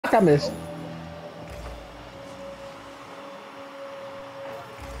Fuck, I missed.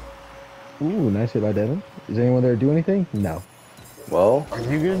 Ooh, nice hit by Devin. Is anyone there do anything? No. Well. Are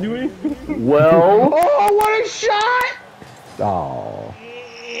you gonna do anything? Well. Oh, what a shot! Oh.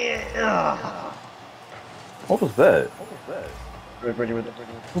 What was that? Ready with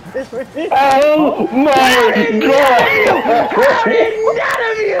Oh my god! How did none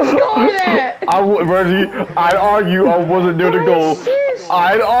of you score that? Reggie, I'd argue I wasn't near the goal.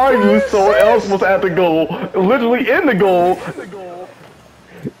 I'd argue someone else was at the goal. Literally in the goal.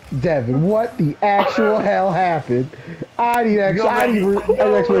 Devin, what the actual hell happened? I need an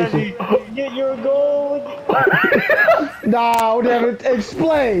explanation. Get your goal. No, Devin,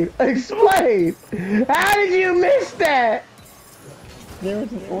 explain. Explain. How did you miss that? There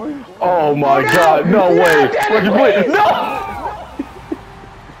was an orange. Oh my god, no way. Reggie, please. No!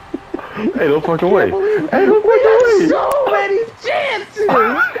 Hey, no fucking way. Hey, no fucking way. So many chances.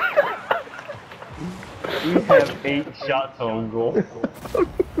 We have 8 shots on goal.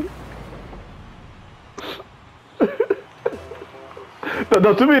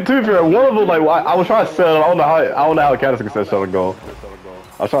 No, to be fair, one of them like I was trying to set up. I don't know how a counter success shot would go.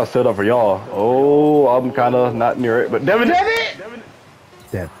 I was trying to set up for y'all. Oh, I'm kind of not near it, but Devin. Devin.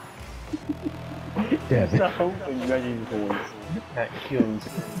 It's the hoping Reggie's voice that kills.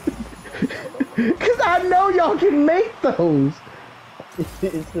 Cause I know y'all can make those.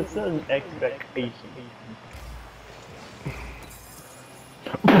 It's a certain expectation.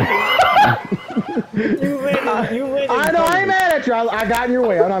 You landed. I know, I ain't mad at you. I got in your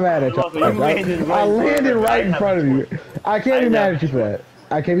way. I'm not mad at you. I landed right in front of you. I can't be mad at you for that.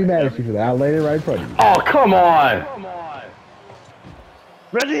 I can't be mad at you for that. I landed right in front of you. Oh, come on.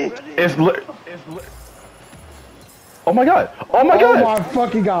 Ready? It's oh my god. Oh my god. Oh my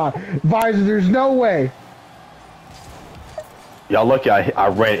fucking god. Visor, there's no way. Y'all lucky I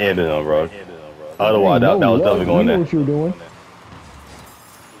ran into them, bro. Otherwise, that was definitely going there. in. You know what you were doing.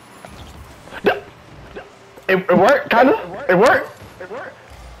 It worked, kinda. It worked.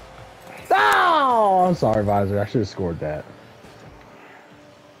 Oh, I'm sorry, Visor. I should have scored that.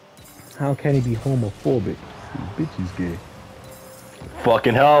 How can he be homophobic? This bitch is gay.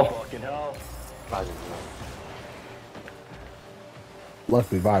 Fucking hell.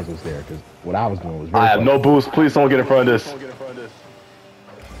 Luckily, Visor was there because what I was doing was. I have no boost. Please don't get in front of this.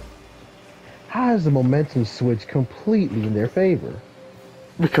 How is the momentum switch completely in their favor?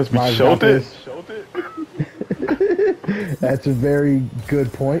 Because we Visor showed got it. this. That's a very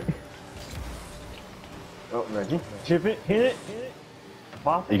good point. Oh, Reggie. Chip it, hit it.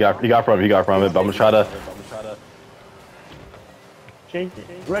 Pop. You got from it, but I'm gonna try to. Shake it.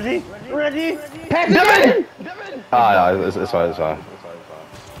 Ready? Ready? Devin! Ah, no, it's fine.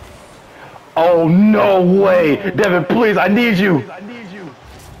 Oh no way, Devin! Please, I need you.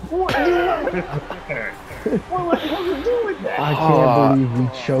 What was I supposed to do with that? I can't believe we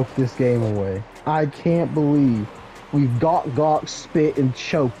choked this game away. I can't believe we gawk, spit, and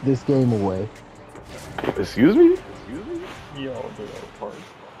choked this game away. Excuse me? Y'all did our part.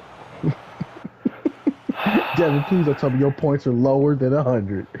 Devin, please don't tell me your points are lower than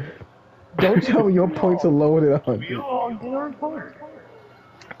 100. Don't tell me your points are lower than 100. We all did our part.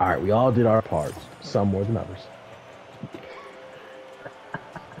 Alright, we all did our parts. Some more than others.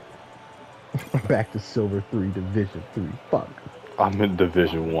 Back to Silver 3, Division 3. Fuck. I'm in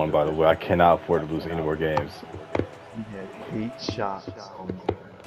Division 1, by the way. I cannot afford to lose any more games. We had 8 shots on